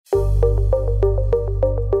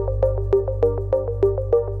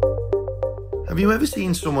you ever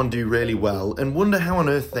seen someone do really well and wonder how on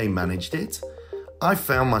earth they managed it? I've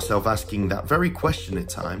found myself asking that very question at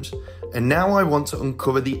times, and now I want to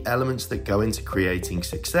uncover the elements that go into creating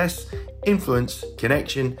success, influence,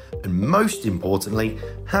 connection, and most importantly,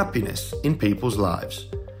 happiness in people's lives.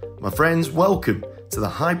 My friends, welcome to the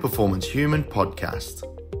High Performance Human podcast.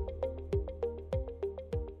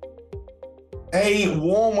 A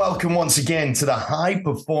warm welcome once again to the High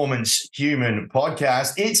Performance Human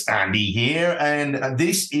podcast. It's Andy here, and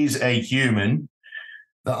this is a human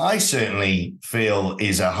that I certainly feel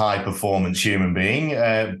is a high performance human being,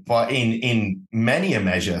 but in many a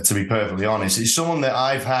measure, to be perfectly honest. It's someone that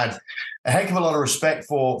I've had a heck of a lot of respect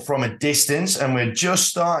for from a distance, and we're just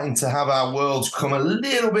starting to have our worlds come a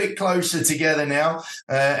little bit closer together now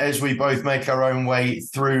as we both make our own way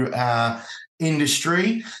through our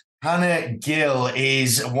industry. Hannah Gill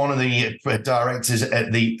is one of the directors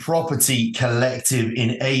at the Property Collective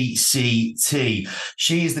in ACT.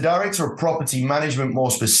 She is the director of property management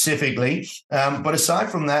more specifically. But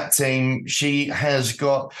aside from that team, she has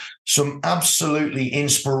got some absolutely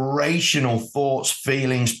inspirational thoughts,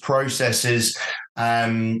 feelings, processes,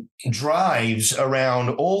 drives around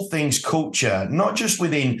all things culture, not just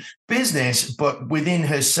within business, but within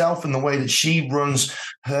herself and the way that she runs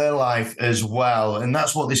her life as well. And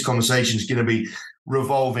that's what this conversation is going to be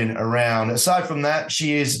revolving around. Aside from that,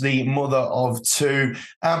 she is the mother of two,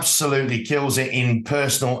 absolutely kills it in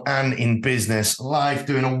personal and in business life,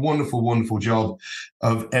 doing a wonderful, wonderful job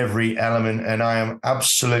of every element. And I am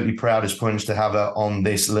absolutely proud as punch to have her on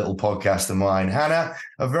this little podcast of mine. Hannah,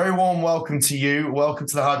 a very warm welcome to you. Welcome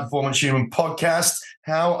to the High Performance Human podcast.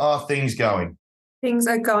 How are things going? Things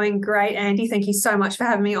are going great, Andy. Thank you so much for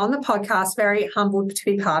having me on the podcast. Very humbled to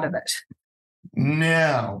be part of it.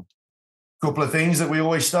 Now, couple of things that we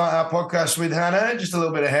always start our podcast with, Hannah, just a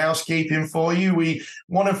little bit of housekeeping for you. We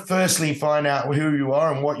want to firstly find out who you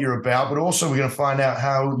are and what you're about, but also we're going to find out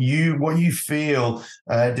what you feel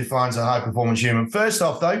defines a high performance human. First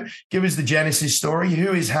off, though, give us the genesis story.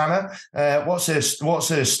 Who is Hannah? What's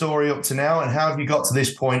her story up to now, and how have you got to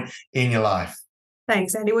this point in your life?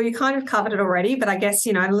 Thanks, Andy. Well, you kind of covered it already, but I guess,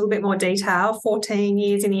 in a little bit more detail. 14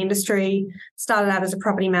 years in the industry, started out as a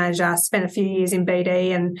property manager, spent a few years in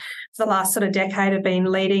BD, and for the last sort of decade I've been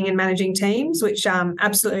leading and managing teams, which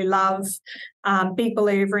absolutely love. Big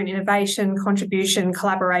believer in innovation, contribution,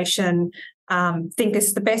 collaboration. Think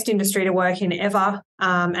it's the best industry to work in ever.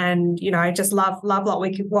 And, just love what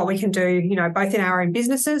we can do, both in our own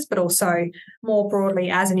businesses, but also more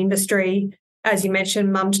broadly as an industry. As you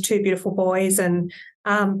mentioned, mum to two beautiful boys, and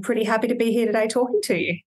pretty happy to be here today talking to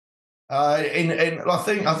you. And I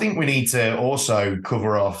think we need to also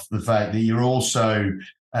cover off the fact that you're also,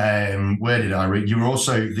 where did I read? You were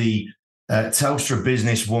also the Telstra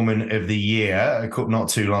Businesswoman of the Year not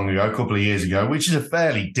too long ago, a couple of years ago, which is a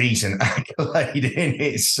fairly decent accolade in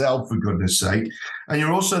itself, for goodness sake. And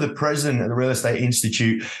you're also the president of the Real Estate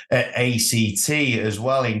Institute at ACT as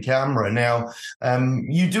well in Canberra. Now,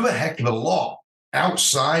 you do a heck of a lot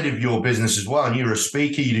outside of your business as well, and you're a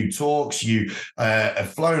speaker, you do talks, you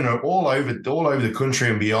have flown all over the country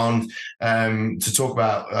and beyond to talk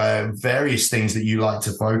about various things that you like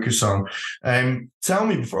to focus on. Tell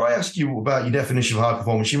me, before I ask you about your definition of high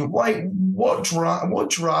performance, what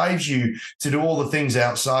drives you to do all the things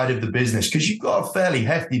outside of the business? Because you've got a fairly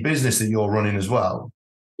hefty business that you're running as well.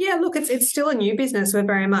 Yeah, look, it's still a new business. We're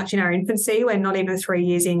very much in our infancy. We're not even 3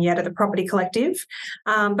 years in yet at the Property Collective.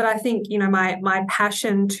 But I think, my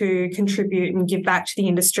passion to contribute and give back to the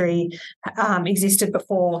industry existed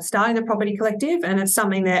before starting the Property Collective, and it's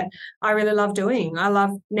something that I really love doing. I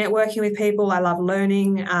love networking with people. I love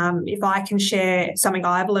learning. If I can share something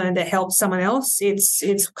I've learned that helps someone else,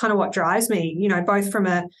 it's kind of what drives me, both from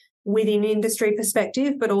a within industry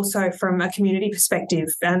perspective, but also from a community perspective.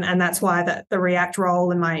 And that's why the React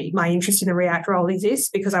role and my interest in the React role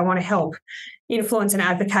exists, because I want to help influence and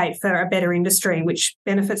advocate for a better industry, which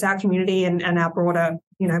benefits our community and our broader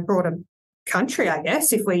country, I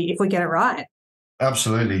guess, if we get it right.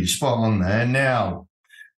 Absolutely. Spot on there. Now,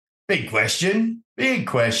 big question, and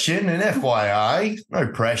FYI, no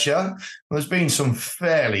pressure. There's been some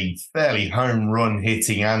fairly home run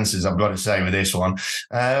hitting answers, I've got to say, with this one.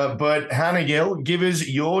 But Hannah Gill, give us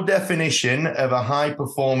your definition of a high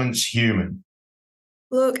performance human.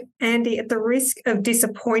 Look, Andy, at the risk of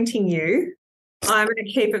disappointing you, I'm going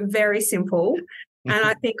to keep it very simple. And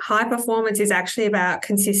I think high performance is actually about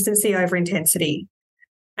consistency over intensity.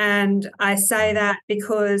 And I say that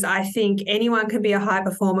because I think anyone can be a high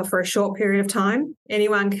performer for a short period of time.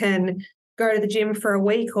 Anyone can go to the gym for a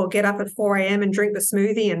week or get up at 4 a.m. and drink the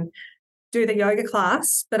smoothie and do the yoga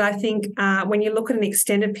class. But I think when you look at an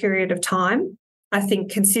extended period of time, I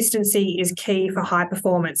think consistency is key for high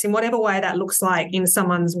performance in whatever way that looks like in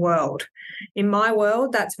someone's world. In my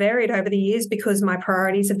world, that's varied over the years because my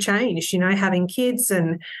priorities have changed. Having kids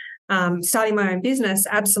and starting my own business,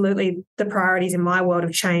 absolutely the priorities in my world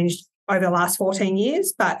have changed over the last 14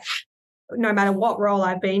 years. But no matter what role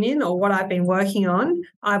I've been in or what I've been working on,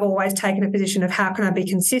 I've always taken a position of how can I be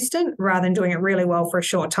consistent rather than doing it really well for a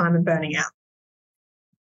short time and burning out.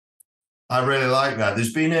 I really like that.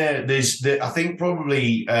 I think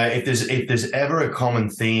probably if there's ever a common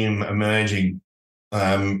theme emerging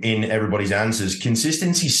in everybody's answers,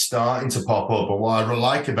 consistency starting to pop up. But what I really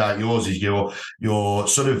like about yours is your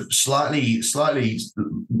sort of slightly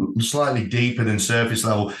deeper than surface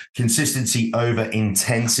level consistency over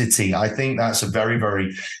intensity. I think that's a very,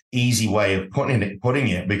 very easy way of putting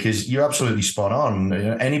it because you're absolutely spot on.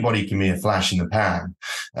 Anybody can be a flash in the pan,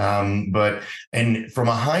 but from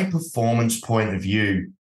a high performance point of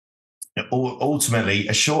view, ultimately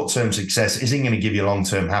a short-term success isn't going to give you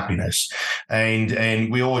long-term happiness,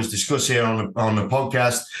 and we always discuss here on the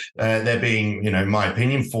podcast there being, in my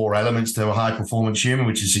opinion, 4 elements to a high-performance human,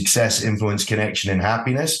 which is success, influence, connection, and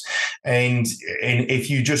happiness. And if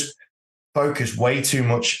you just focus way too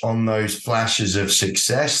much on those flashes of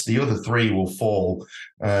success, the other 3 will fall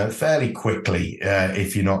fairly quickly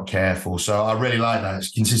if you're not careful. So I really like that.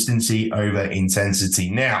 It's consistency over intensity.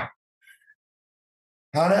 Now,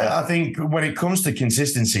 Hannah, I think when it comes to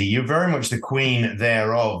consistency, you're very much the queen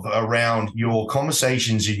thereof around your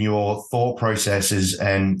conversations and your thought processes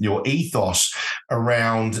and your ethos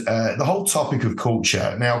around the whole topic of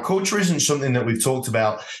culture. Now, culture isn't something that we've talked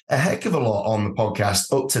about a heck of a lot on the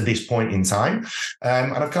podcast up to this point in time.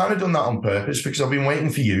 And I've kind of done that on purpose because I've been waiting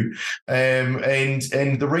for you. And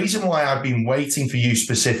the reason why I've been waiting for you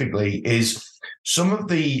specifically is some of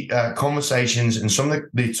the conversations and some of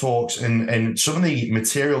the talks and some of the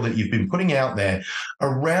material that you've been putting out there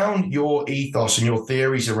around your ethos and your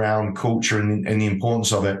theories around culture and the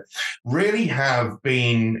importance of it really have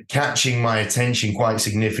been catching my attention quite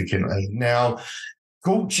significantly. Now,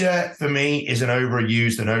 culture for me is an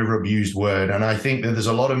overused and overabused word. And I think that there's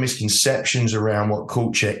a lot of misconceptions around what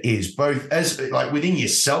culture is, both as like within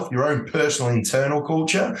yourself, your own personal internal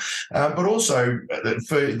culture, but also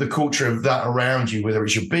for the culture of that around you, whether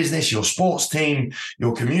it's your business, your sports team,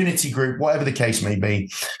 your community group, whatever the case may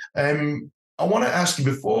be. I want to ask you,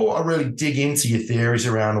 before I really dig into your theories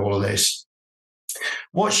around all of this,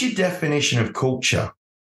 what's your definition of culture?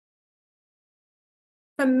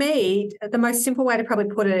 For me, the most simple way to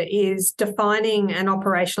probably put it is defining and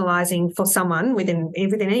operationalizing for someone within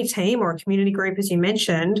any team or a community group, as you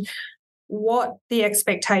mentioned, what the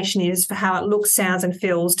expectation is for how it looks, sounds, and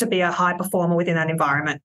feels to be a high performer within that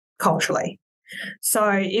environment culturally. So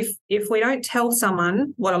if we don't tell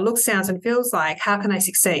someone what it looks, sounds, and feels like, how can they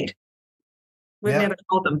succeed? We've never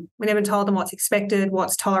told them. We never told them what's expected,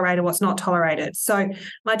 what's tolerated, what's not tolerated. So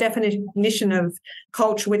my definition of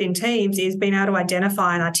culture within teams is being able to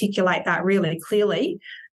identify and articulate that really clearly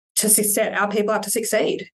to set our people up to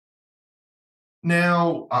succeed.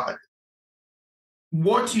 Now,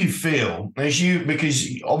 what do you feel because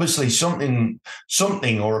obviously something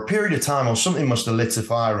or a period of time or something must have lit a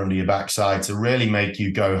fire under your backside to really make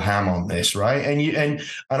you go ham on this, right? And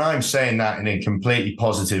I'm saying that in a completely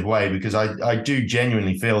positive way because I do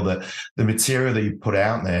genuinely feel that the material that you put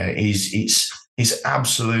out there is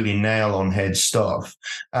absolutely nail on head stuff.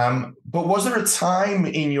 But was there a time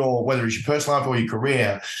in whether it's your personal life or your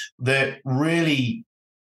career, that really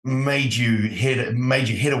made you hit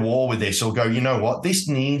a wall with this, or go, you know what, this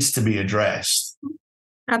needs to be addressed?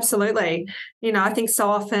 Absolutely. I think so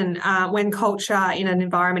often when culture in an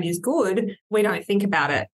environment is good, we don't think about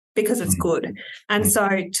it because it's good. And so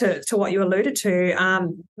to what you alluded to,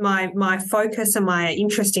 my focus and my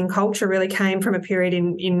interest in culture really came from a period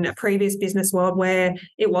in a previous business world where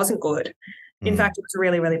it wasn't good. In fact, it was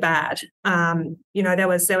really, really bad. There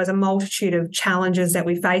was a multitude of challenges that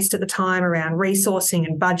we faced at the time around resourcing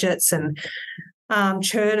and budgets and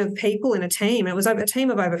churn of people in a team. It was a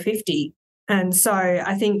team of over 50. And so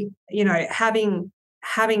I think, having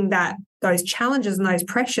those challenges and those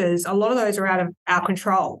pressures, a lot of those are out of our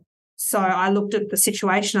control. So I looked at the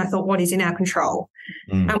situation. I thought, what is in our control?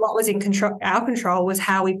 And what was in our control was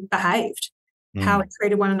how we behaved. How we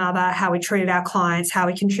treated one another, how we treated our clients, how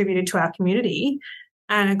we contributed to our community.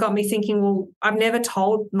 And it got me thinking, well, I've never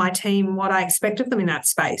told my team what I expect of them in that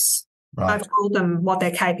space. Right. I've told them what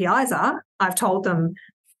their KPIs are. I've told them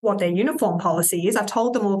what their uniform policy is. I've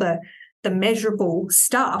told them all the measurable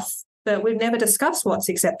stuff, that we've never discussed what's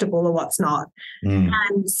acceptable or what's not.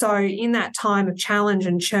 And so in that time of challenge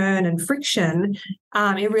and churn and friction,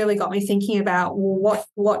 it really got me thinking about, well,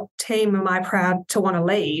 what team am I proud to want to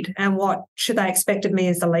lead, and what should they expect of me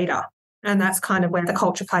as the leader? And that's kind of where the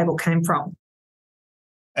culture playbook came from.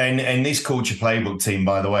 And this culture playbook team,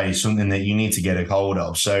 by the way, is something that you need to get a hold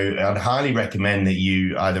of. So I'd highly recommend that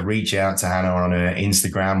you either reach out to Hannah on her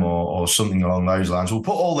Instagram or something along those lines. We'll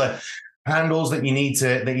put all the handles that you need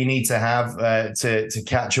to have to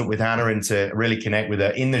catch up with Hannah and to really connect with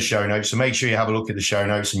her in the show notes. So make sure you have a look at the show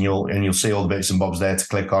notes, and you'll see all the bits and bobs there to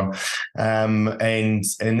click on. And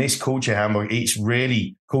this culture handbook,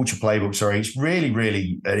 culture playbook, sorry, it's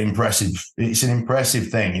really an impressive. It's an impressive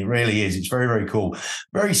thing. It really is. It's very, very cool,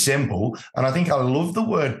 very simple. And I think I love the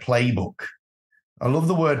word playbook.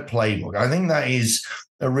 I think that is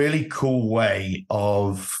a really cool way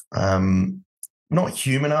of not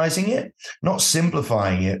humanizing it, not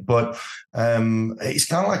simplifying it, but it's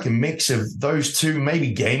kind of like a mix of those two,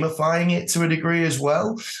 maybe gamifying it to a degree as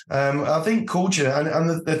well. I think culture,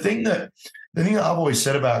 and the thing that I've always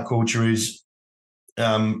said about culture is,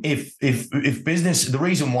 if business, the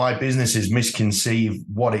reason why businesses misconceive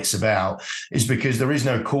what it's about is because there is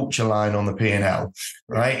no culture line on the P&L,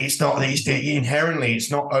 right? It's not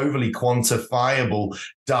overly quantifiable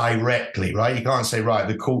directly, right? You can't say, right,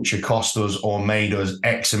 the culture cost us or made us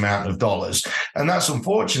X amount of dollars. And that's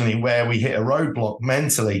unfortunately where we hit a roadblock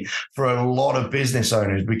mentally for a lot of business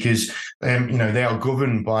owners, because they are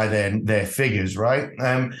governed by their figures, right?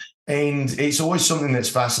 And it's always something that's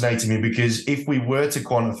fascinating me, because if we were to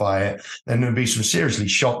quantify it, then there'd be some seriously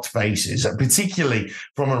shocked faces, particularly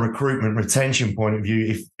from a recruitment retention point of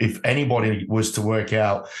view. If anybody was to work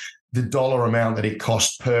out the dollar amount that it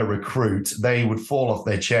costs per recruit, they would fall off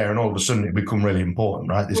their chair, and all of a sudden it become really important,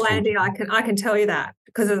 right? Well, Andy, I can tell you that,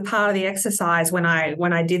 because as a part of the exercise when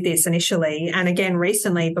I did this initially, and again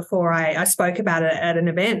recently before I spoke about it at an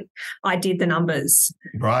event, I did the numbers.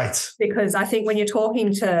 Right. Because I think when you're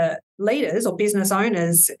talking to leaders or business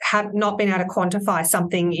owners, have not been able to quantify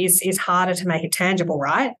something is harder to make it tangible,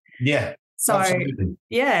 right? Yeah. So, absolutely.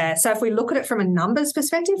 Yeah. So if we look at it from a numbers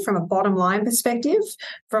perspective, from a bottom line perspective,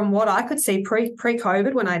 from what I could see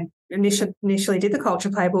pre-COVID, when I initially did the culture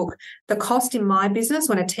playbook, the cost in my business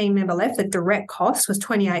when a team member left, the direct cost was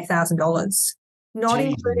 $28,000, not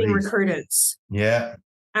including recruiters. Yeah.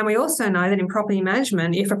 And we also know that in property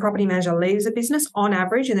management, if a property manager leaves a business, on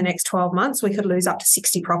average in the next 12 months, we could lose up to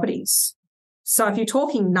 60 properties. So if you're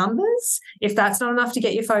talking numbers, if that's not enough to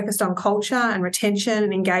get you focused on culture and retention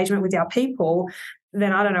and engagement with our people,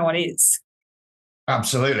 then I don't know what is.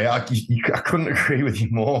 Absolutely. I couldn't agree with you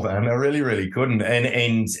more, man. I really, really couldn't.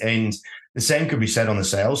 And the same could be said on the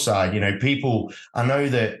sales side. People, I know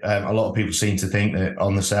that a lot of people seem to think that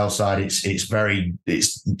on the sales side, it's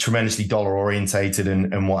tremendously dollar orientated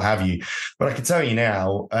and what have you. But I can tell you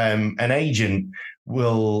now, an agent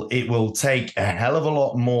will take a hell of a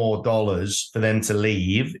lot more dollars for them to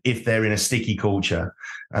leave if they're in a sticky culture.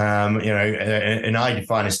 And I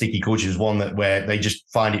define a sticky culture as one where they just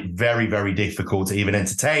find it very, very difficult to even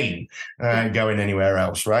entertain going anywhere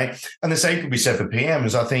else, right? And the same could be said for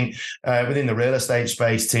PMs. I think within the real estate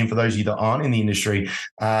space, team, for those of you that aren't in the industry,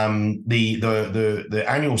 the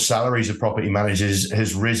annual salaries of property managers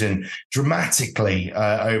has risen dramatically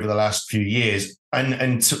over the last few years.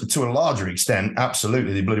 And to a larger extent,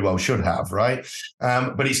 absolutely, they bloody well should have, right?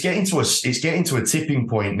 But it's getting to a tipping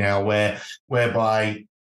point now whereby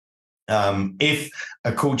if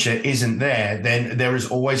a culture isn't there, then there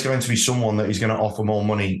is always going to be someone that is going to offer more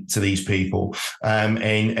money to these people. And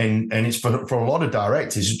it's for a lot of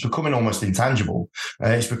directors, it's becoming almost intangible.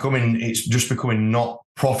 It's just becoming not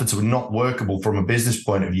profitable, not workable from a business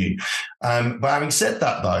point of view. But having said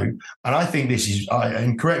that, though, and I think this is,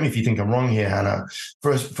 and correct me if you think I'm wrong here, Hannah,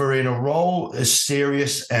 for in a role as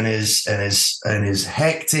serious and as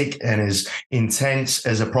hectic and as intense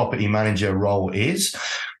as a property manager role is,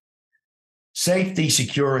 safety,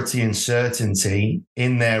 security, and certainty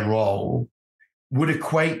in their role would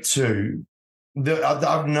equate to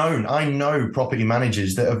I know property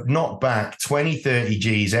managers that have knocked back 20, 30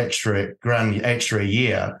 G's extra a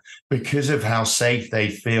year because of how safe they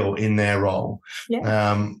feel in their role.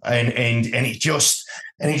 Yeah. It's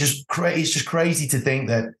just crazy to think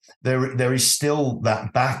that there is still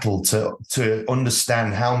that battle to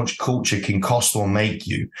understand how much culture can cost or make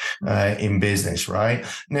you in business, right?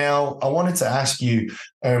 Now, I wanted to ask you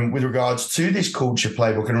with regards to this culture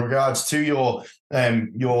playbook and in regards to your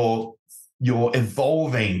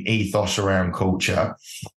evolving ethos around culture,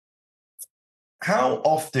 how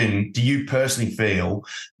often do you personally feel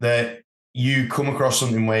that you come across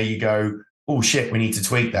something where you go, oh shit, we need to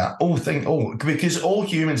tweak that. Because all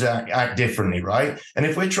humans act differently, right? And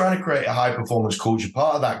if we're trying to create a high performance culture,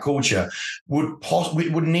 part of that culture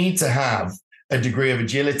would need to have a degree of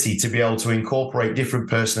agility to be able to incorporate different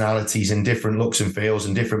personalities and different looks and feels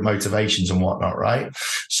and different motivations and whatnot, right?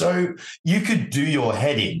 So you could do your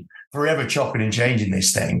head in forever chopping and changing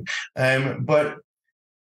this thing. But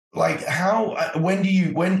like when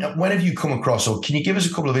have you come across, or can you give us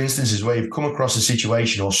a couple of instances where you've come across a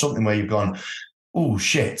situation or something where you've gone, oh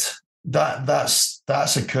shit, that's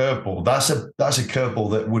a curveball. That's a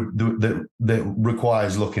curveball that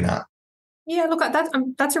requires looking at. Yeah, look,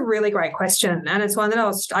 that's a really great question, and it's one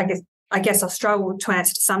that I guess I'll struggle to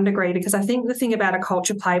answer to some degree, because I think the thing about a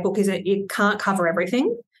culture playbook is it can't cover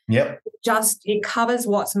everything. Yep. It covers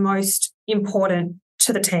what's most important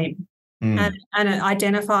to the team. And it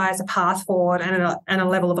identifies a path forward and a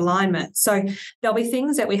level of alignment. So there'll be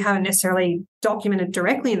things that we haven't necessarily documented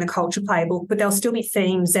directly in the culture playbook, but there'll still be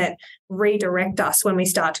themes that redirect us when we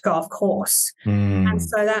start to go off course. And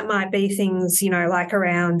so that might be things, like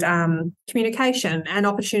around communication and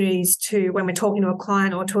opportunities to, when we're talking to a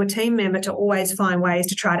client or to a team member, to always find ways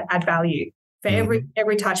to try to add value for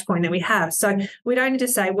every touch point that we have. So we don't need to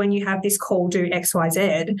say, when you have this call, do X, Y,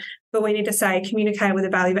 Z, but we need to say, communicate with a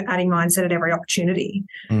value adding mindset at every opportunity.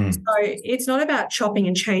 So it's not about chopping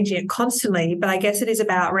and changing it constantly, but I guess it is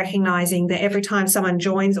about recognizing that every time someone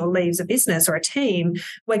joins or leaves a business or a team,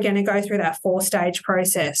 we're going to go through that 4-stage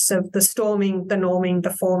process of the storming, the norming,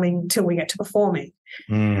 the forming, till we get to performing.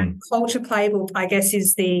 And culture playbook, I guess,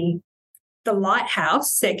 is the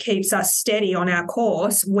lighthouse that keeps us steady on our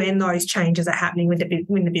course when those changes are happening with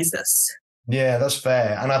the business. Yeah, that's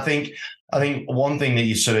fair. And I think one thing that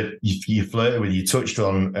you flirted with, you touched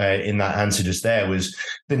on in that answer just there, was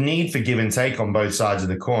the need for give and take on both sides of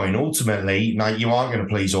the coin. Ultimately, like, you aren't going to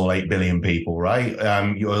please all 8 billion people, right?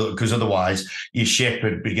 Because otherwise your ship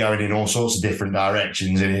would be going in all sorts of different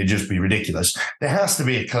directions and it'd just be ridiculous. There has to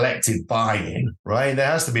be a collective buy-in, right? There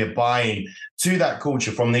has to be a buy-in to that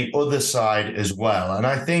culture from the other side as well. And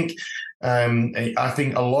I think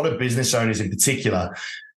a lot of business owners in particular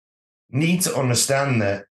need to understand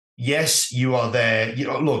that, yes, you are there.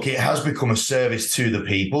 Look, it has become a service to the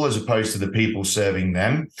people as opposed to the people serving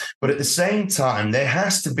them. But at the same time, there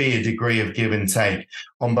has to be a degree of give and take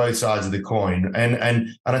on both sides of the coin. And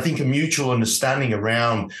I think a mutual understanding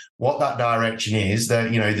around what that direction is,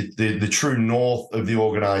 that, the true north of the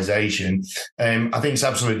organization, I think is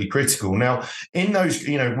absolutely critical. Now, in those,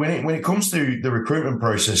 when it comes to the recruitment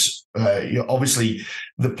process, obviously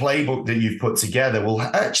the playbook that you've put together will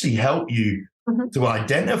actually help you to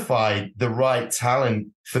identify the right talent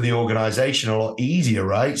for the organization a lot easier,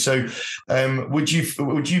 right? So would you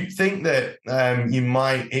think that it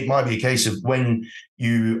might be a case of, when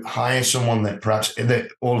you hire someone that perhaps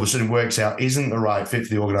that all of a sudden works out isn't the right fit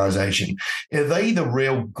for the organization, are they the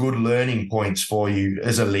real good learning points for you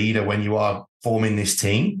as a leader when you are forming this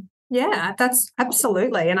team? Yeah, that's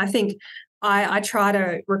absolutely. And I think I try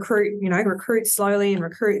to recruit slowly and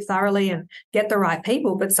recruit thoroughly and get the right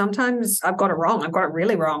people. But sometimes I've got it wrong. I've got it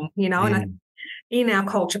really wrong, and in our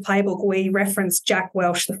culture playbook, we reference Jack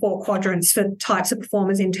Welch, the 4 quadrants for types of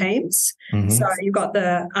performers in teams. So you've got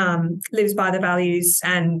the lives by the values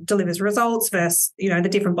and delivers results versus, the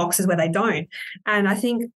different boxes where they don't. And I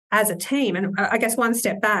think as a team, and I guess one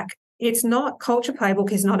step back, culture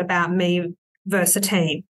playbook is not about me versus a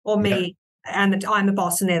team, or me and I'm the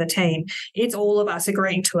boss and they're the team. It's all of us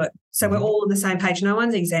agreeing to it. So we're all on the same page. No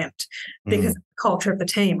one's exempt because of the culture of the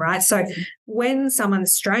team, right? So when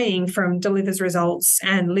someone's straying from delivers results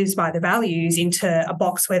and lives by the values into a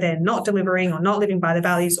box where they're not delivering or not living by the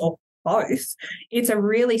values, or both, it's a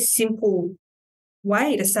really simple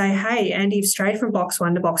way to say, hey, Andy, you've strayed from box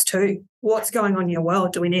 1 to box 2. What's going on in your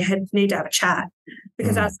world? Do we need to have a chat?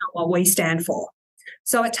 Because that's not what we stand for.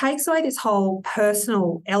 So it takes away this whole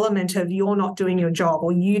personal element of, you're not doing your job,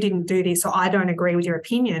 or you didn't do this, or I don't agree with your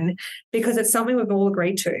opinion, because it's something we've all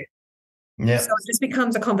agreed to. Yeah. So it just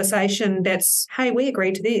becomes a conversation that's, hey, we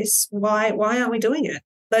agreed to this. Why aren't we doing it?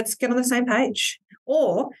 Let's get on the same page.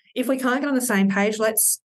 Or if we can't get on the same page,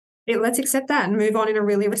 let's accept that and move on in a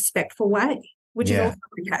really respectful way, which is also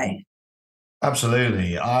okay.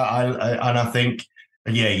 Absolutely. I think,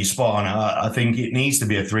 yeah, you're spot on. I think it needs to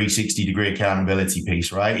be a 360-degree accountability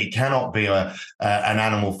piece, right? It cannot be an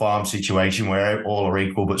Animal Farm situation where all are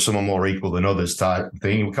equal, but some are more equal than others type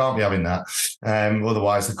thing. We can't be having that.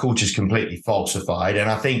 Otherwise, the culture's completely falsified. And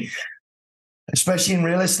I think, especially in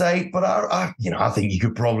real estate, but I think you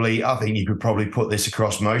could probably put this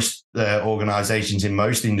across most organizations in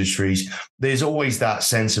most industries, there's always that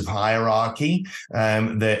sense of hierarchy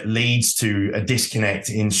that leads to a disconnect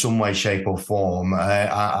in some way, shape, or form.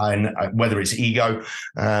 And whether it's ego,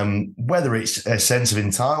 whether it's a sense of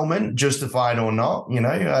entitlement, justified or not,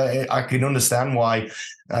 I can understand why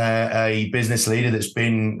a business leader that's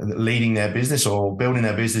been leading their business or building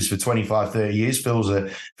their business for 25, 30 years feels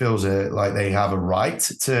like they have a right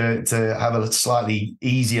to have a slightly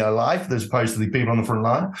easier life as opposed to the people on the front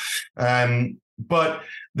line. But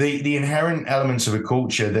the inherent elements of a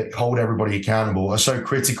culture that hold everybody accountable are so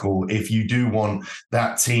critical if you do want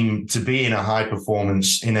that team to be in a high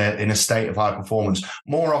performance, in a state of high performance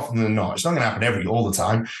more often than not. It's not going to happen all the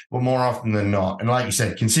time, but more often than not. And like you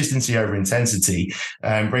said, consistency over intensity,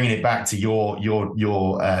 bringing it back to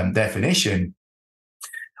your definition.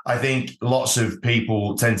 I think lots of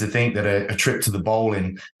people tend to think that a trip to the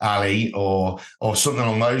bowling alley or something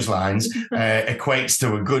along those lines equates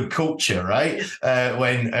to a good culture, right?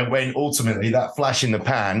 When ultimately that flash in the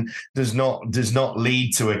pan does not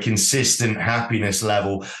lead to a consistent happiness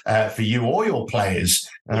level for you or your players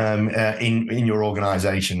in your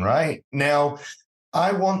organization, right? Now,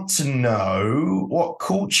 I want to know what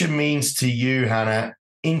culture means to you, Hannah,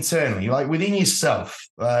 internally, like within yourself,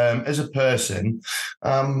 as a person.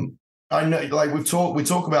 I know, like we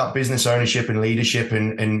talk about business ownership and leadership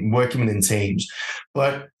and working within teams,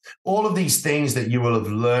 but all of these things that you will have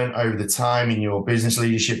learned over the time in your business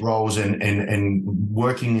leadership roles and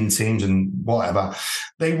working in teams and whatever,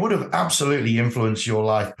 they would have absolutely influenced your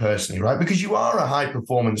life personally, right? Because you are a high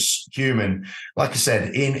performance human, like I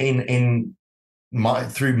said,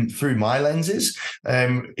 through my lenses,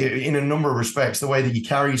 in a number of respects, the way that you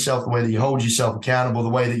carry yourself, the way that you hold yourself accountable, the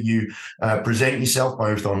way that you present yourself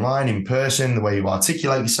both online, in person, the way you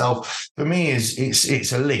articulate yourself, for me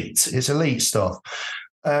it's elite. It's elite stuff.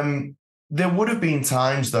 There would have been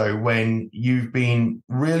times though when you've been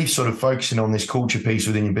really sort of focusing on this culture piece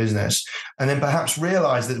within your business, and then perhaps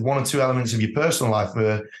realize that one or two elements of your personal life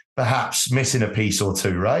were perhaps missing a piece or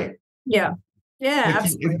two, right? Yeah. Yeah,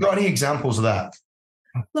 absolutely. You've got any examples of that?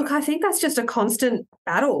 Look, I think that's just a constant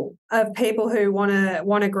battle of people who want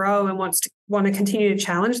to grow and want to continue to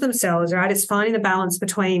challenge themselves, right? It's finding the balance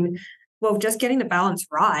between, well, just getting the balance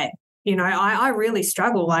right. I really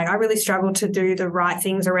struggle. Like, I really struggle to do the right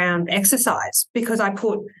things around exercise because I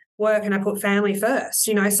put work and I put family first,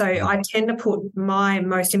 so I tend to put my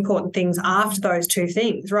most important things after those two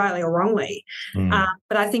things, rightly or wrongly.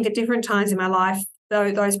 But I think at different times in my life,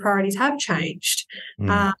 those priorities have changed.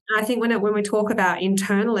 I think when we talk about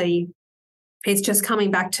internally, it's just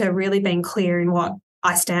coming back to really being clear in what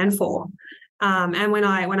I stand for. And when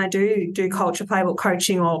I do culture playbook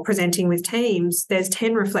coaching or presenting with teams, there's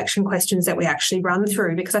 10 reflection questions that we actually run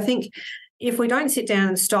through, because I think if we don't sit down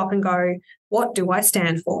and stop and go, what do I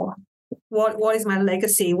stand for? What is my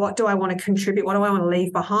legacy? What do I want to contribute? What do I want to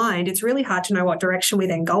leave behind? It's really hard to know what direction we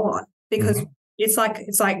then go on, because it's like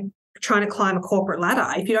trying to climb a corporate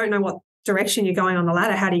ladder. If you don't know what direction you're going on the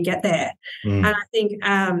ladder, how do you get there? And I think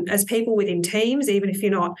as people within teams, even if you're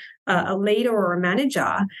not a leader or a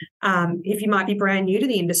manager, if you might be brand new to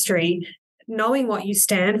the industry, knowing what you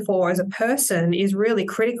stand for as a person is really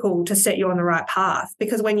critical to set you on the right path.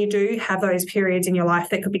 Because when you do have those periods in your life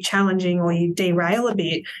that could be challenging or you derail a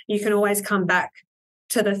bit, you can always come back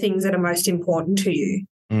to the things that are most important to you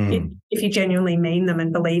if you genuinely mean them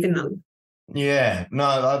and believe in them. Yeah,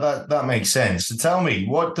 no, that makes sense. So tell me,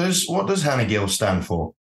 what does Hannah Gill stand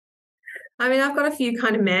for? I mean, I've got a few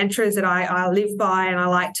kind of mantras that I live by, and I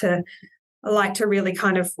like to really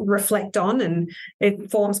kind of reflect on, and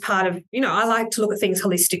it forms part of, I like to look at things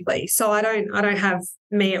holistically. So I don't have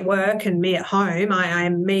me at work and me at home. I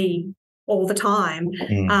am me all the time.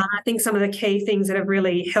 I think some of the key things that have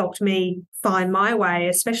really helped me find my way,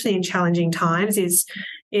 especially in challenging times,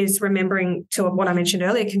 is remembering to what I mentioned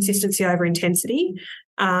earlier, consistency over intensity.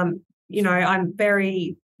 I'm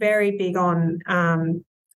very, very big on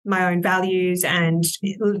my own values and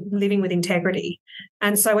living with integrity.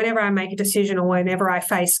 And so whenever I make a decision or whenever I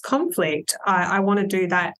face conflict, I want to do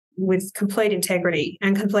that with complete integrity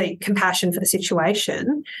and complete compassion for the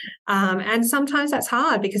situation. And sometimes that's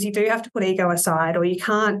hard because you do have to put ego aside, or you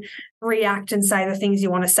can't react and say the things you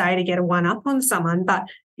want to say to get a one-up on someone. But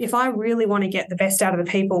if I really want to get the best out of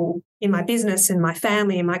the people in my business and my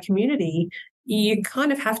family and my community, you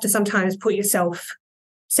kind of have to sometimes put yourself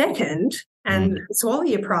second and swallow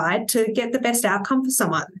your pride to get the best outcome for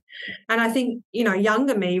someone. And I think,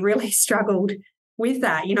 younger me really struggled with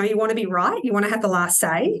that. You want to be right. You want to have the last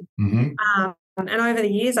say. And over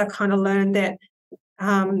the years, I've kind of learned that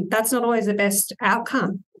that's not always the best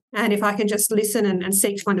outcome. And if I can just listen and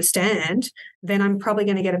seek to understand, then I'm probably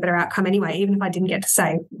going to get a better outcome anyway, even if I didn't get to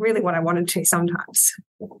say really what I wanted to sometimes.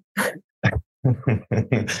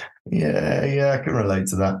 Yeah, I can relate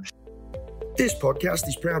to that. This podcast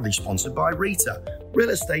is proudly sponsored by Rita, Real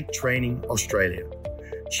Estate Training Australia.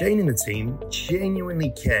 Shane and the team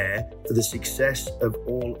genuinely care for the success of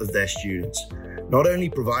all of their students, not only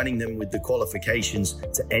providing them with the qualifications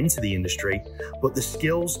to enter the industry, but the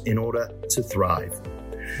skills in order to thrive.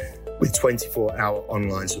 With 24-hour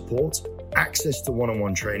online support, access to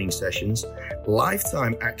one-on-one training sessions,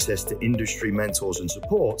 lifetime access to industry mentors and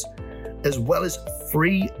support, as well as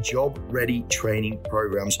free job-ready training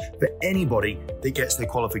programs for anybody that gets their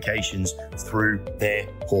qualifications through their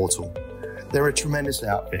portal. They're a tremendous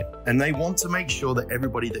outfit, and they want to make sure that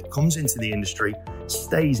everybody that comes into the industry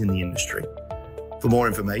stays in the industry. For more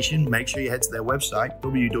information, make sure you head to their website,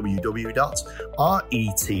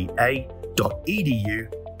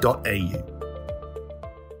 www.reta.edu.au.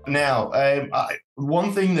 Now,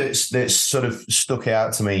 one thing that's sort of stuck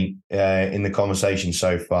out to me in the conversation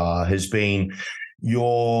so far has been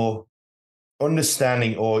your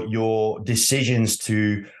understanding or your decisions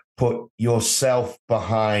to put yourself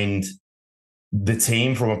behind the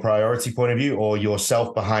team from a priority point of view, or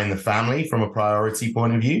yourself behind the family from a priority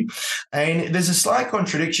point of view. And there's a slight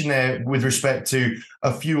contradiction there with respect to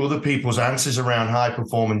a few other people's answers around high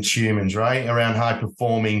performance humans, right? Around high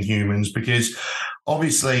performing humans, because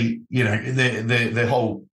obviously, you know, the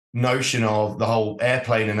whole notion of the whole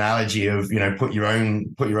airplane analogy of, you know, put your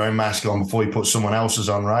own mask on before you put someone else's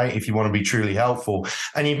on, right? If you want to be truly helpful.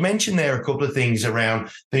 And you've mentioned there a couple of things around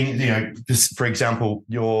things, you know, just for example,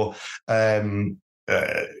 your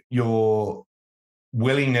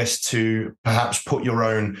willingness to perhaps put your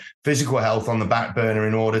own physical health on the back burner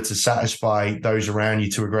in order to satisfy those around you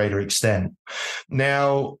to a greater extent.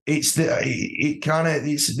 Now, it's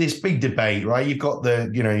this big debate, right? You've got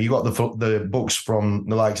the books from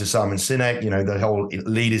the likes of Simon Sinek, you know, the whole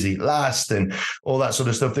leaders eat last and all that sort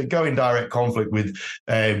of stuff that go in direct conflict with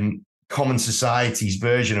common society's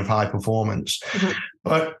version of high performance. Mm-hmm.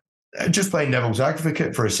 But just playing devil's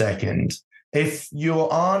advocate for a second, if you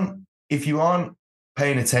aren't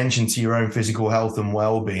paying attention to your own physical health and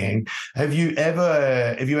well-being, have you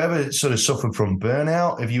ever sort of suffered from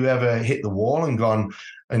burnout? Have you ever hit the wall and gone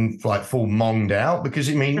and like full monged out? Because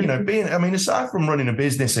I mean, you know, aside from running a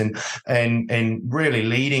business and really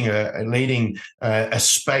leading a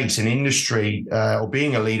space, an industry, or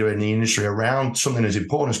being a leader in the industry around something as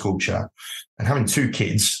important as culture, and having 2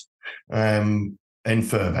 kids and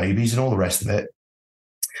fur babies and all the rest of it,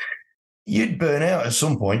 you'd burn out at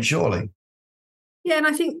some point, surely. Yeah, and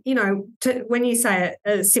I think, you know, when you say it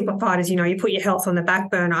as simplified as, you know, you put your health on the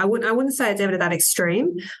back burner, I wouldn't say it's ever to that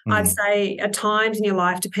extreme. I'd say at times in your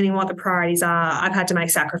life, depending on what the priorities are, I've had to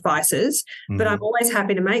make sacrifices, but I'm always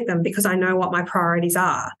happy to make them because I know what my priorities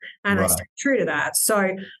are, and I stay true to that.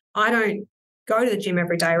 So I don't go to the gym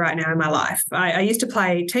every day right now in my life. I used to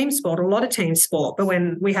play team sport, a lot of team sport, but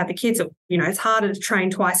when we had the kids, you know, it's harder to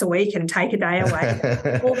train twice a week and take a day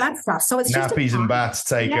away, all that stuff. So it's just nappies and baths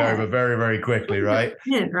take over very, very quickly, right?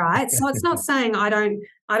 Yeah, right. So it's not saying I don't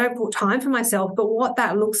put time for myself, but what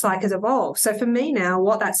that looks like has evolved. So for me now,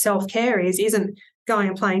 what that self-care isn't going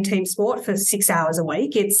and playing team sport for 6 hours a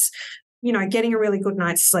week. It's, you know, getting a really good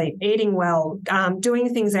night's sleep, eating well,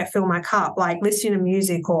 doing things that fill my cup, like listening to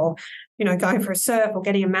music or, you know, going for a surf or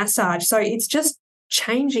getting a massage. So it's just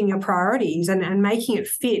changing your priorities and making it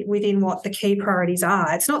fit within what the key priorities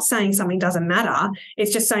are. It's not saying something doesn't matter.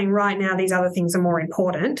 It's just saying right now these other things are more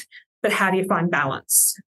important, but how do you find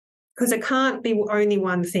balance? Because it can't be only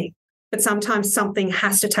one thing, but sometimes something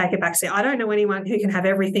has to take a back seat. I don't know anyone who can have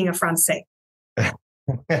everything a front seat.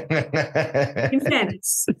 In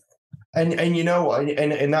fairness. And you know,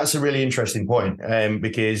 and that's a really interesting point,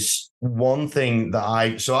 because one thing that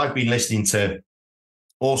I've been listening to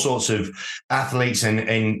all sorts of athletes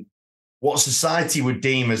and what society would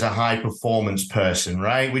deem as a high performance person,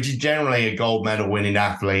 right? Which is generally a gold medal winning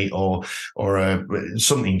athlete or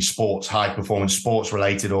something sports, high performance sports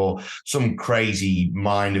related, or some crazy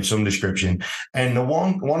mind of some description. And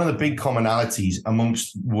one of the big commonalities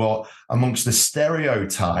amongst the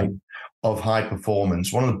stereotype of high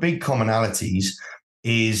performance, one of the big commonalities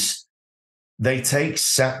is they take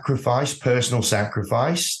personal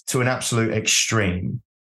sacrifice to an absolute extreme.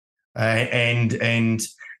 And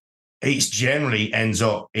it generally ends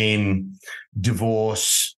up in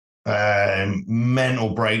divorce,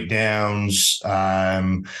 mental breakdowns.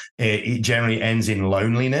 It generally ends in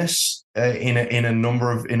loneliness in a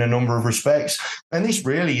number of respects. And this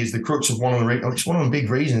really is the crux of one of the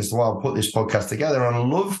big reasons why I put this podcast together. And I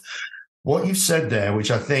love what you've said there,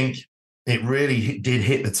 which I think it really did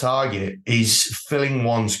hit the target, is filling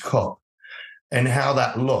one's cup and how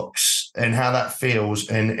that looks and how that feels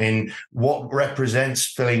and what represents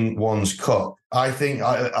filling one's cup. I think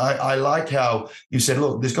I like how you said,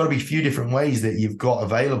 look, there's got to be a few different ways that you've got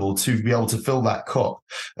available to be able to fill that cup,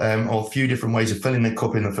 or a few different ways of filling the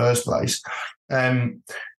cup in the first place.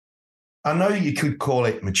 I know you could call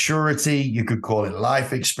it maturity, you could call it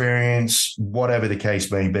life experience, whatever the case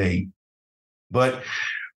may be. But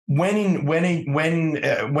what are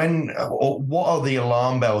the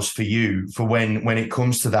alarm bells for you for when it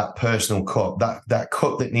comes to that personal cup, that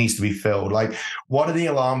cup that needs to be filled? Like, what are the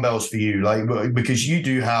alarm bells for you? Like, because you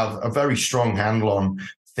do have a very strong handle on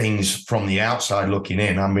things from the outside looking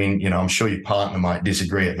in. I mean, I'm sure your partner might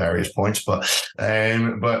disagree at various points, but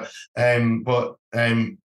from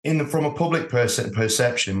a public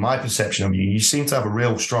perception, my perception of you, you seem to have a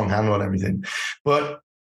real strong handle on everything. But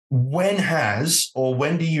when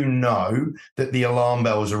do you know that the alarm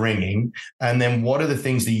bells are ringing? And then what are the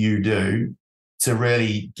things that you do to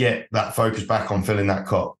really get that focus back on filling that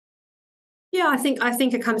cup? Yeah, I think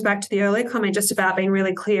it comes back to the earlier comment just about being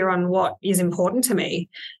really clear on what is important to me.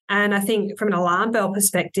 And I think from an alarm bell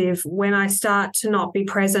perspective, when I start to not be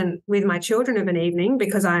present with my children of an evening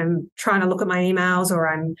because I'm trying to look at my emails or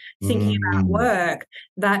I'm thinking about work,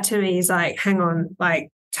 that to me is like, hang on, like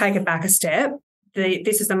take it back a step.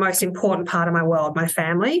 This is the most important part of my world, my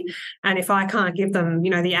family. And if I can't give them,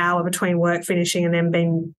 the hour between work finishing and then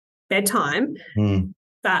being bedtime,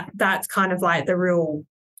 that's kind of like the real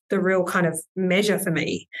kind of measure for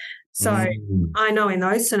me. So I know in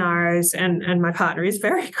those scenarios, and my partner is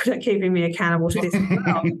very good at keeping me accountable to this as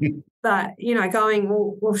well, but, going,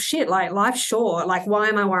 well, shit, like life's short. Like, why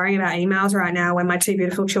am I worrying about emails right now when my two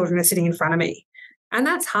beautiful children are sitting in front of me? And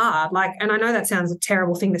that's hard. Like, and I know that sounds a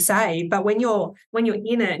terrible thing to say, but when you're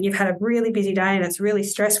in it and you've had a really busy day and it's really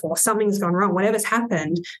stressful, something's gone wrong, whatever's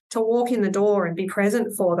happened, to walk in the door and be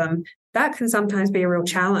present for them, that can sometimes be a real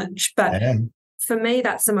challenge. But for me,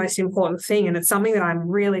 that's the most important thing. And it's something that I'm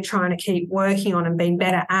really trying to keep working on and being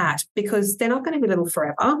better at, because they're not going to be little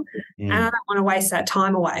forever. And I don't want to waste that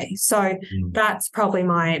time away. So that's probably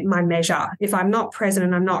my measure. If I'm not present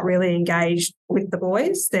and I'm not really engaged with the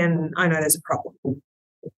boys, then I know there's a problem.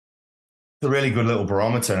 It's a really good little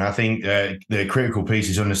barometer. And I think the critical piece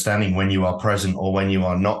is understanding when you are present or when you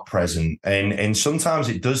are not present. And sometimes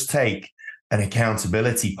it does take an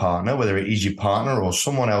accountability partner, whether it is your partner or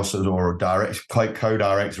someone else or a direct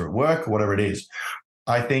co-director at work or whatever it is.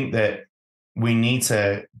 I think that we need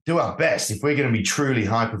to do our best. If we're going to be truly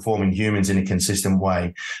high-performing humans in a consistent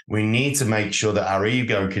way, we need to make sure that our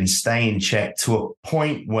ego can stay in check to a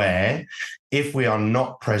point where if we are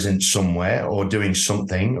not present somewhere or doing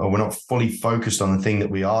something, or we're not fully focused on the thing that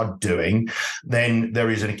we are doing, then there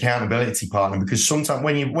is an accountability partner. Because sometimes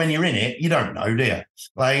when you're in it, you don't know, do you?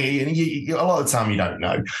 Like a lot of the time you don't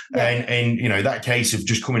know. Yeah. And that case of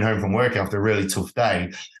just coming home from work after a really tough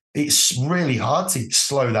day, it's really hard to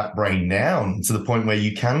slow that brain down to the point where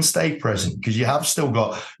you can stay present, because you have still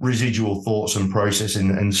got residual thoughts and processing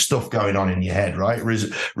and stuff going on in your head, right?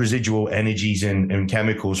 Residual energies and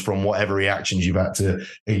chemicals from whatever reactions you've had to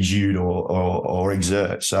exude or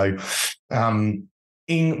exert. So when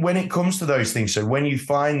it comes to those things, so when you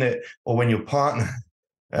find that, or when your partner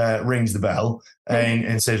rings the bell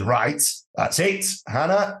and says, right, that's it,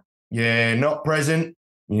 Hannah, you're not present,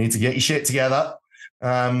 you need to get your shit together.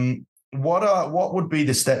 What would be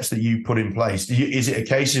the steps that you put in place? Is it a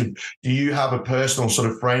case of, do you have a personal sort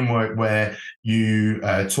of framework where you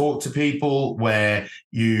talk to people, where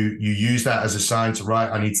you use that as a sign to, right,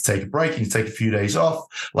 I need to take a break, I need to take a few days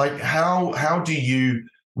off? Like, how do you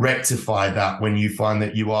rectify that when you find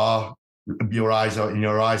that your eyes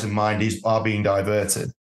and mind are being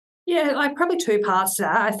diverted? Yeah, like probably two parts to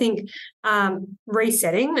that. I think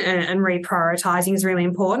resetting and reprioritizing is really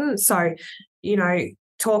important. So,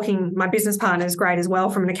 talking, my business partner is great as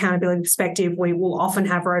well from an accountability perspective. We will often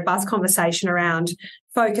have a robust conversation around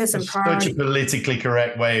focus and priority. Such a politically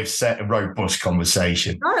correct way of setting a robust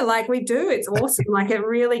conversation. No, like we do. It's awesome. Like it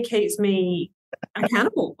really keeps me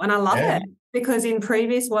accountable, and I love it, because in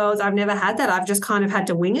previous worlds, I've never had that. I've just kind of had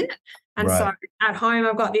to wing it. And so at home,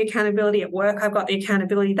 I've got the accountability. At work, I've got the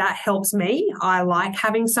accountability. That helps me. I like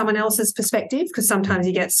having someone else's perspective, because sometimes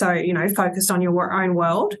you get so, focused on your own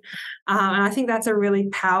world. And I think that's a really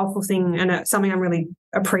powerful thing, and it's something I'm really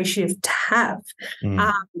appreciative to have.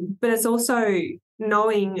 But it's also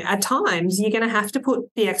knowing at times you're going to have to put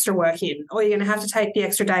the extra work in, or you're going to have to take the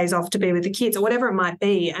extra days off to be with the kids, or whatever it might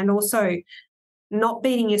be. And also not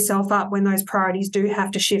beating yourself up when those priorities do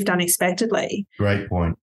have to shift unexpectedly. Great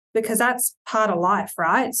point. because that's part of life,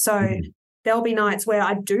 right? So there'll be nights where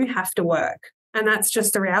I do have to work, and that's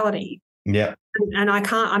just the reality. Yeah. And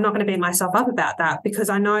I'm not going to beat myself up about that, because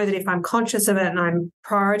I know that if I'm conscious of it and I'm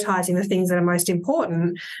prioritizing the things that are most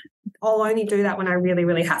important, I'll only do that when I really,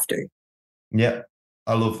 really have to. Yeah.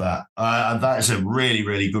 I love that. That is a really,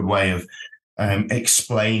 really good way of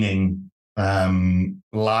explaining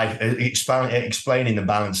life, explaining the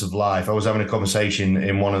balance of life. I was having a conversation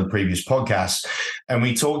in one of the previous podcasts, and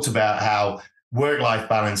we talked about how work-life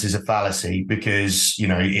balance is a fallacy because,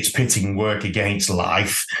 it's pitting work against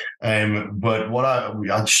life. But what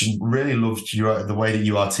I just really loved the way that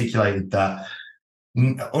you articulated that,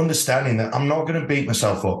 understanding that I'm not going to beat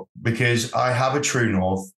myself up because I have a true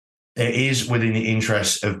north. It is within the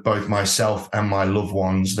interest of both myself and my loved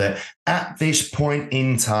ones that at this point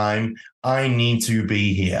in time, I need to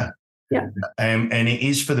be here. Yeah. And it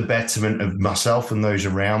is for the betterment of myself and those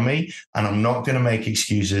around me. And I'm not going to make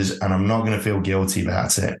excuses, and I'm not going to feel guilty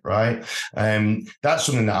about it. Right. That's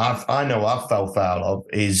something that I know I've fell foul of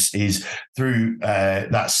is through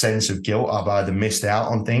that sense of guilt. I've either missed out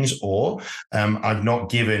on things, or I've not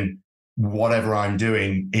given whatever I'm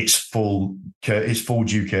doing its full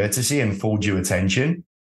due courtesy and full due attention,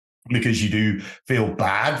 because you do feel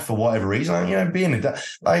bad for whatever reason. Being a dad,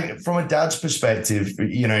 like from a dad's perspective,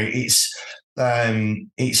 it's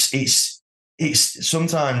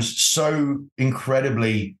sometimes so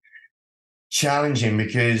incredibly challenging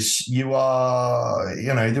because you are,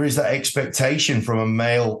 there is that expectation from a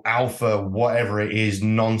male alpha, whatever it is,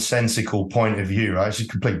 nonsensical point of view, right? It's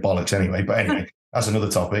complete bollocks anyway. But anyway, that's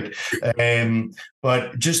another topic.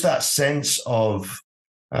 But just that sense of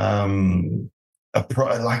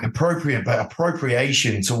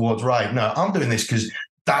appropriation towards, right? No, I'm doing this because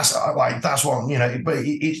that's what, but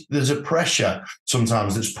there's a pressure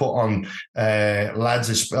sometimes that's put on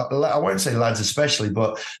lads. I won't say lads especially,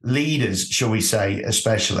 but leaders, shall we say,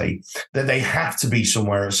 especially, that they have to be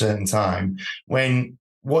somewhere at a certain time, when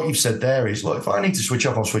what you've said there is, look, if I need to switch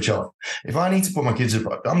off, I'll switch off. If I need to put my kids,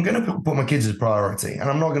 I'm going to put my kids as a priority, and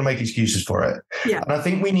I'm not going to make excuses for it. Yeah. And I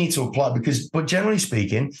think we need to apply but generally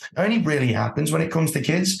speaking, it only really happens when it comes to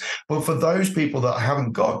kids. But for those people that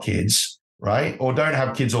haven't got kids, right, or don't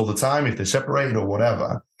have kids all the time, if they're separated or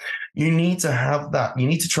whatever, you need to have that. You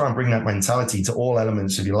need to try and bring that mentality to all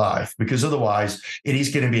elements of your life, because otherwise it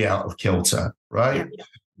is going to be out of kilter, right? Yeah.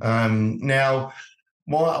 Now,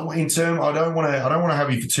 well, I don't want to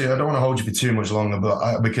have you for I don't want to hold you for too much longer,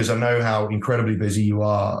 but because I know how incredibly busy you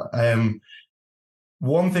are.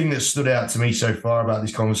 One thing that stood out to me so far about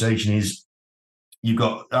this conversation is you've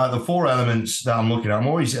got the four elements that I'm looking at.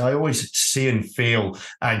 I always see and feel,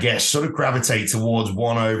 I guess, sort of gravitate towards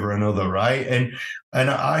one over another, right? And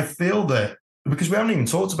I feel that, because we haven't even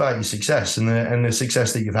talked about your success and the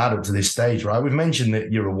success that you've had up to this stage, right? We've mentioned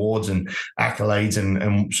that your awards and accolades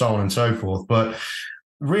and so on and so forth, but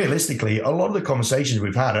realistically, a lot of the conversations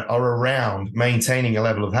we've had are around maintaining a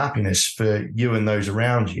level of happiness for you and those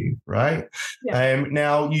around you, right? Yeah.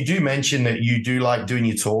 Now, you do mention that you do like doing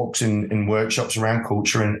your talks and workshops around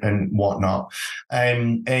culture and whatnot,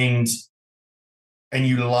 and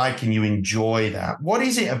you like and you enjoy that. What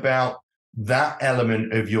is it about that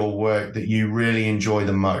element of your work that you really enjoy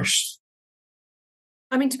the most?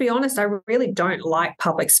 I mean, to be honest, I really don't like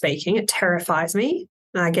public speaking. It terrifies me.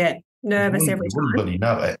 I get nervous every time. Everybody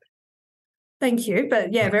know it. Thank you.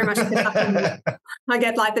 But yeah, very much. I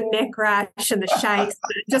get like the neck rash and the shakes,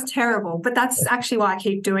 just terrible. But that's actually why I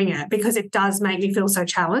keep doing it, because it does make me feel so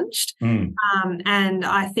challenged. And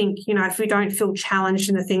I think, if we don't feel challenged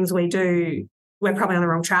in the things we do, we're probably on the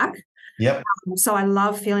wrong track. Yep. So I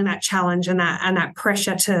love feeling that challenge and that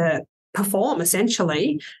pressure to perform,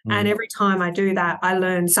 essentially. And every time I do that, I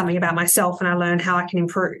learn something about myself and I learn how I can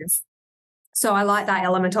improve. So I like that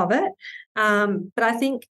element of it. But I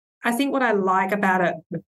think what I like about it,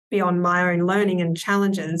 beyond my own learning and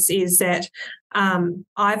challenges, is that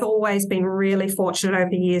I've always been really fortunate over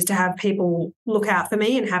the years to have people look out for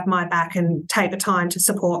me and have my back and take the time to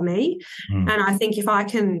support me. And I think if I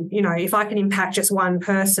can impact just one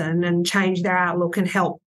person and change their outlook and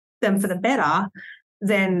help them for the better,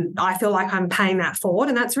 then I feel like I'm paying that forward.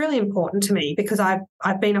 And that's really important to me, because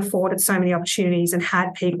I've been afforded so many opportunities and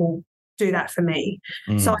had people do that for me.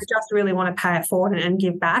 So I just really want to pay it forward and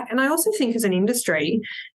give back. And I also think as an industry,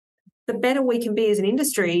 the better we can be as an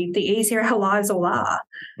industry, the easier our lives all are.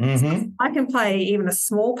 So I can play even a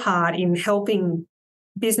small part in helping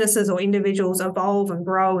businesses or individuals evolve and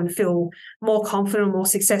grow and feel more confident, more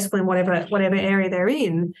successful in whatever area they're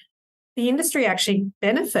in. The industry actually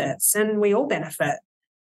benefits, and we all benefit.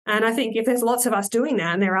 And I think if there's lots of us doing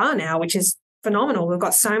that, and there are now, which is phenomenal. We've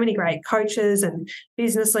got so many great coaches and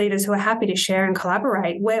business leaders who are happy to share and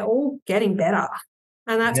collaborate. We're all getting better.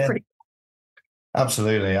 And that's pretty.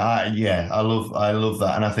 Absolutely. I love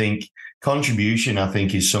that. And I think contribution,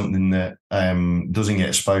 is something that doesn't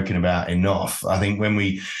get spoken about enough. I think when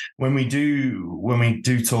we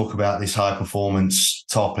do talk about this high performance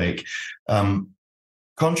topic,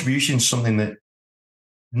 contribution is something that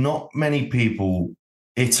not many people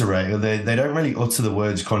iterate, or they don't really utter the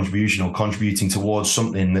words contribution or contributing towards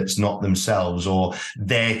something that's not themselves or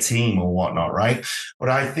their team or whatnot, right? But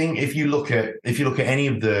I think if you look at any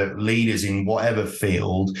of the leaders in whatever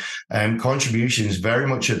field, contribution is very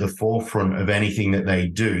much at the forefront of anything that they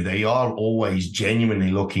do. They are always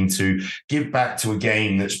genuinely looking to give back to a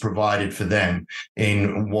game that's provided for them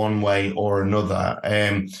in one way or another.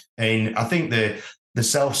 And I think the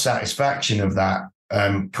self-satisfaction of that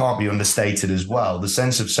can't be understated as well. The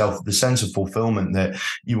sense of fulfillment that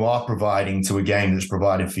you are providing to a game that's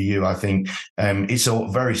provided for you. I think it's all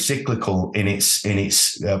very cyclical in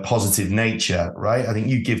its positive nature, right? I think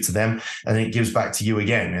you give to them and it gives back to you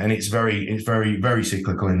again, and it's very, very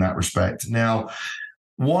cyclical in that respect. Now,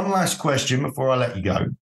 one last question before I let you go.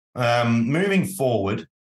 Moving forward,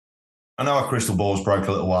 I know our crystal balls broke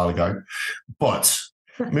a little while ago, but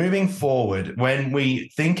moving forward, when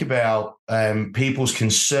we think about people's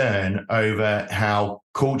concern over how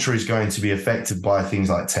culture is going to be affected by things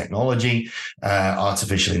like technology,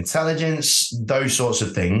 artificial intelligence, those sorts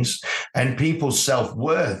of things, and people's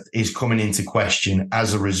self-worth is coming into question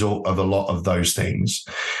as a result of a lot of those things,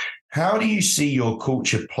 how do you see your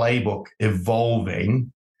culture playbook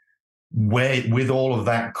evolving with all of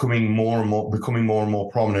that becoming more and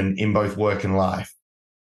more prominent in both work and life?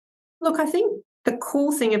 Look, I think the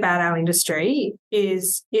cool thing about our industry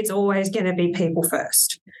is it's always going to be people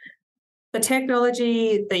first. The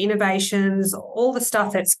technology, the innovations, all the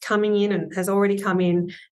stuff that's coming in and has already come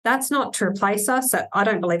in, that's not to replace us. I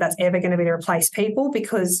don't believe that's ever going to be to replace people,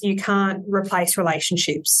 because you can't replace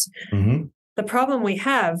relationships. Mm-hmm. The problem we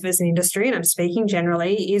have as an industry, and I'm speaking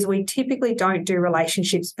generally, is we typically don't do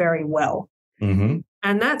relationships very well. Mm-hmm.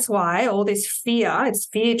 And that's why all this fear, it's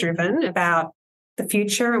fear-driven about the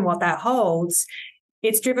future and what that holds.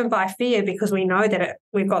 It's driven by fear because we know that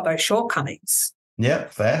we've got those shortcomings. Yeah,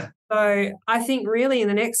 fair. So I think really in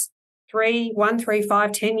the next 3,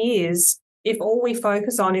 5, 10 years, if all we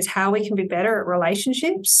focus on is how we can be better at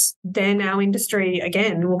relationships, then our industry,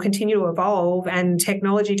 again, will continue to evolve, and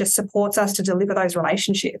technology just supports us to deliver those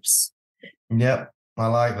relationships. Yep, I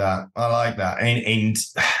like that. And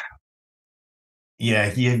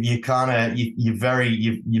yeah, you've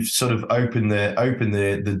sort of opened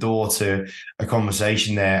the door to a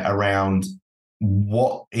conversation there around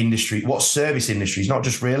what service industries, not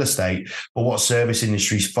just real estate, but what service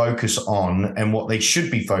industries focus on and what they should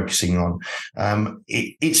be focusing on.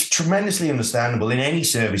 It's tremendously understandable in any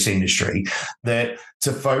service industry that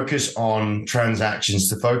to focus on transactions,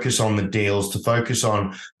 to focus on the deals, to focus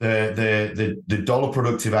on the dollar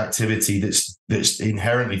productive activity that's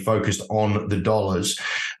inherently focused on the dollars.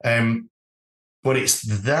 But it's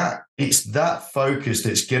that focus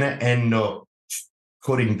that's going to end up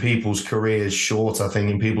cutting people's careers short, I think,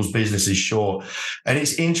 and people's businesses short. And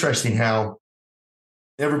it's interesting how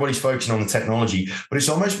everybody's focusing on the technology, but it's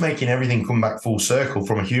almost making everything come back full circle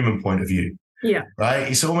from a human point of view. Yeah. Right.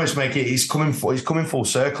 It's almost it's coming full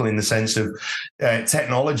circle in the sense of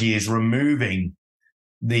technology is removing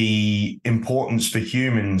the importance for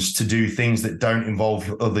humans to do things that don't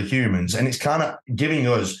involve other humans. And it's kind of giving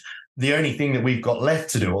us the only thing that we've got left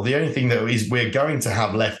to do, or the only thing that we're going to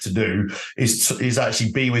have left to do is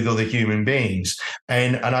actually be with other human beings.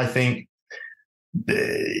 And I think,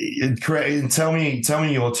 tell me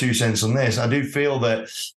your 2 cents on this. I do feel that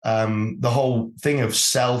the whole thing of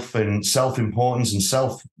self-importance and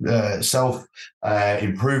self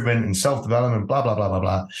improvement and self-development, blah, blah, blah, blah,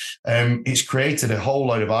 blah. It's created a whole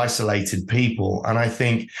load of isolated people. And I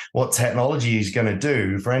think what technology is going to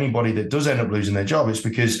do for anybody that does end up losing their job is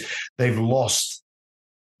because they've lost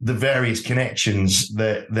the various connections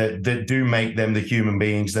that do make them the human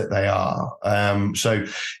beings that they are. So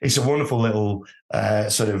it's a wonderful little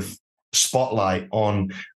sort of spotlight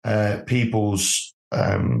on people's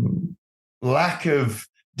lack of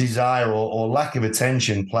desire or lack of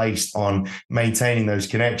attention placed on maintaining those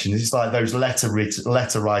connections. It's like those letter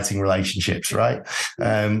writing relationships, right?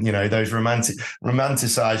 Those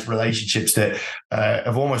romanticized relationships that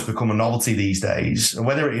have almost become a novelty these days.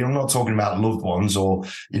 Whether I'm not talking about loved ones or,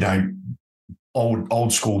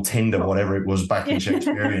 old school Tinder, whatever it was back in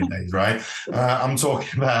Shakespearean days, right? I'm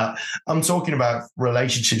talking about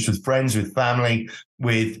relationships with friends, with family,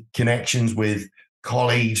 with connections, with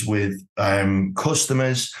colleagues, with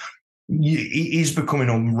customers. It is becoming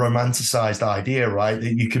a romanticized idea, right?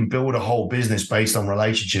 That you can build a whole business based on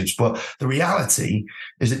relationships. But the reality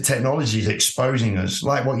is that technology is exposing us,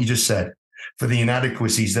 like what you just said, for the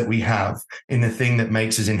inadequacies that we have in the thing that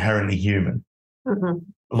makes us inherently human. Mm-hmm.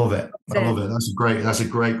 I love it. I love it. That's a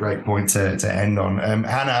great point to end on.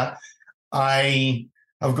 Hannah, I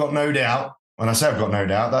have got no doubt. When I say I've got no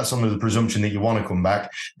doubt, that's under the presumption that you want to come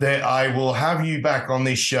back, that I will have you back on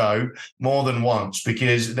this show more than once,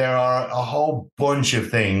 because there are a whole bunch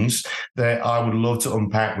of things that I would love to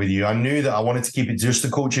unpack with you. I knew that I wanted to keep it just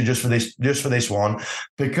the culture, just for this one,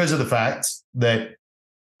 because of the fact that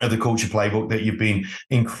of the culture playbook that you've been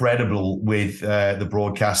incredible with the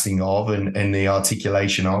broadcasting of and the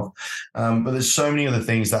articulation of. But there's so many other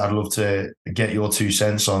things that I'd love to get your 2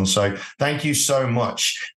 cents on. So thank you so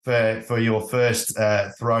much for your first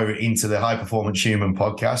throw into the High Performance Human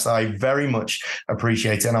podcast. I very much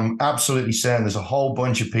appreciate it. And I'm absolutely certain there's a whole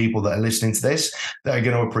bunch of people that are listening to this that are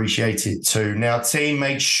going to appreciate it too. Now, team,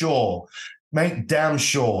 make damn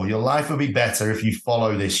sure your life will be better if you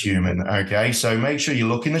follow this human. Okay. So make sure you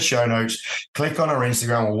look in the show notes, click on our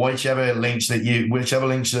Instagram or whichever links that you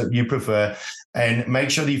prefer, and make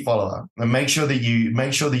sure that you follow her, and make sure that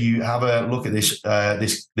you have a look at this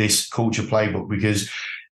culture playbook, because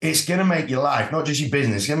it's going to make your life, not just your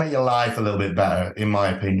business, it's going to make your life a little bit better, in my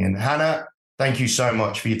opinion. Hannah, thank you so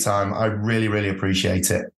much for your time. I really, really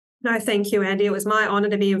appreciate it. No, thank you, Andy. It was my honor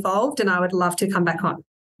to be involved, and I would love to come back on.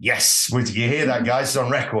 Yes, you hear that, guys? It's on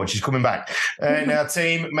record. She's coming back. Now,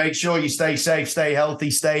 team, make sure you stay safe, stay healthy,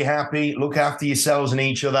 stay happy, look after yourselves and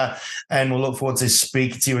each other, and we'll look forward to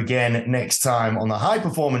speaking to you again next time on the High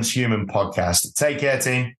Performance Human podcast. Take care,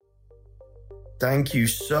 team. Thank you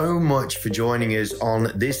so much for joining us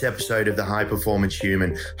on this episode of the High Performance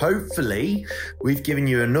Human. Hopefully, we've given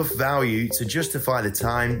you enough value to justify the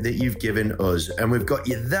time that you've given us, and we've got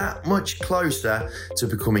you that much closer to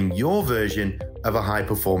becoming your version of a high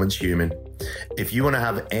performance human. If you want to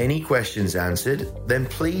have any questions answered, then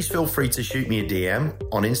please feel free to shoot me a DM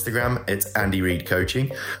on Instagram at Andy Reid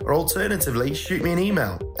Coaching, or alternatively, shoot me an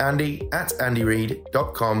email,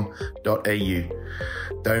 andy@andyreid.com.au.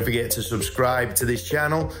 Don't forget to subscribe to this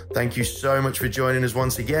channel. Thank you so much for joining us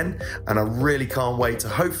once again, and I really can't wait to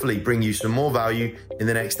hopefully bring you some more value in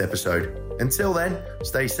the next episode. Until then,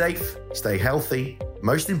 stay safe, stay healthy,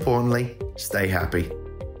 most importantly, stay happy.